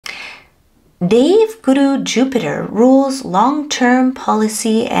Dev Guru Jupiter rules long-term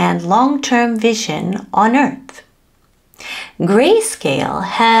policy and long-term vision on Earth. Grayscale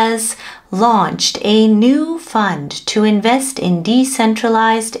has launched a new fund to invest in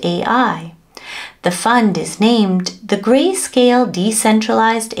decentralized AI. The fund is named the Grayscale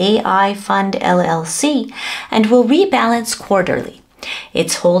Decentralized AI Fund LLC and will rebalance quarterly.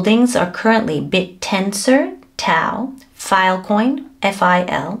 Its holdings are currently BitTensor, TAO, Filecoin,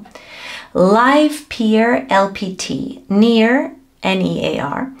 FIL, LivePeer, LPT, NEAR,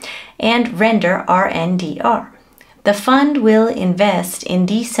 NEAR, and Render, RNDR. The fund will invest in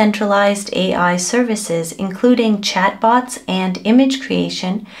decentralized AI services, including chatbots and image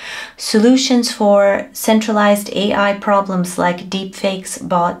creation, solutions for centralized AI problems like deepfakes,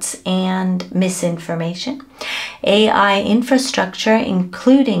 bots, and misinformation, AI infrastructure,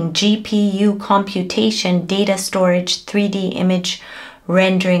 including GPU computation, data storage, 3D image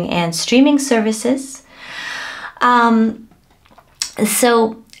rendering, and streaming services.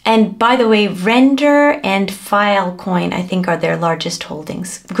 And by the way, Render and Filecoin, I think, are their largest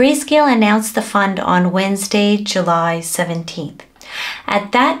holdings. Grayscale announced the fund on Wednesday, July 17th.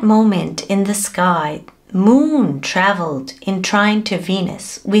 At that moment in the sky, Moon traveled in trine to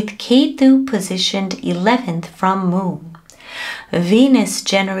Venus, with Ketu positioned 11th from Moon. Venus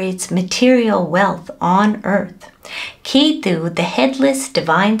generates material wealth on Earth. Ketu, the headless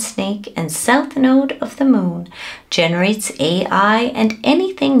divine snake and south node of the Moon, generates AI and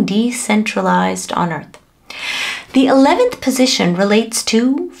anything decentralized on Earth. The 11th position relates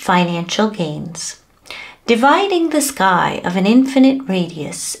to financial gains. Dividing the sky of an infinite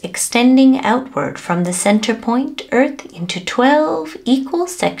radius extending outward from the center point, Earth, into 12 equal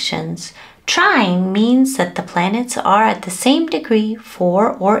sections, trine means that the planets are at the same degree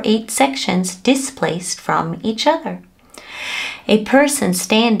 4 or 8 sections displaced from each other. A person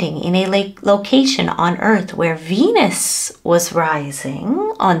standing in a location on Earth where Venus was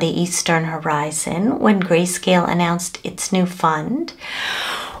rising on the eastern horizon when Grayscale announced its new fund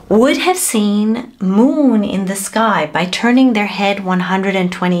would have seen Moon in the sky by turning their head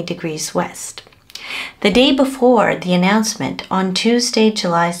 120 degrees west. The day before the announcement, on Tuesday,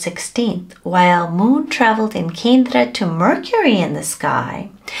 July 16th, while Moon traveled in Kendra to Mercury in the sky,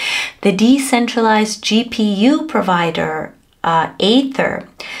 the decentralized GPU provider Aether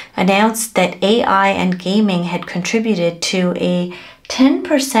announced that AI and gaming had contributed to a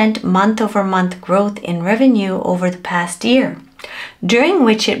 10% month-over-month growth in revenue over the past year, during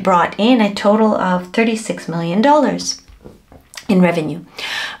which it brought in a total of $36 million. In revenue.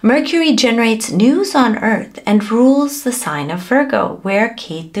 Mercury generates news on Earth and rules the sign of Virgo, where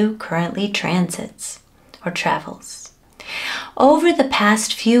Ketu currently transits or travels. Over the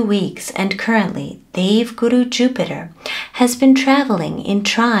past few weeks and currently, Dev Guru Jupiter has been traveling in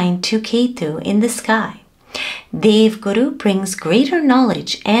trine to Ketu in the sky. Dev Guru brings greater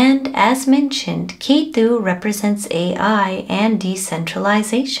knowledge and, as mentioned, Ketu represents AI and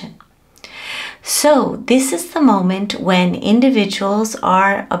decentralization. So this is the moment when individuals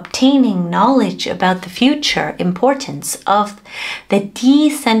are obtaining knowledge about the future importance of the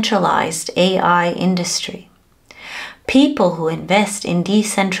decentralized AI industry. People who invest in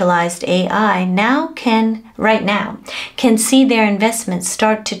decentralized AI right now can see their investments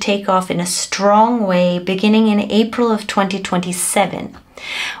start to take off in a strong way beginning in April of 2027,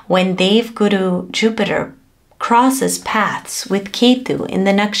 when Dev Guru Jupiter crosses paths with Ketu in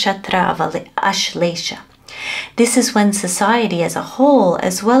the nakshatra of Ashlesha. This is when society as a whole,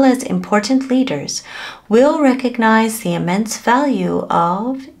 as well as important leaders, will recognize the immense value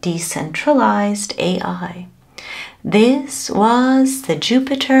of decentralized AI. This was the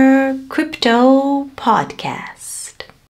Jupiter Crypto Podcast.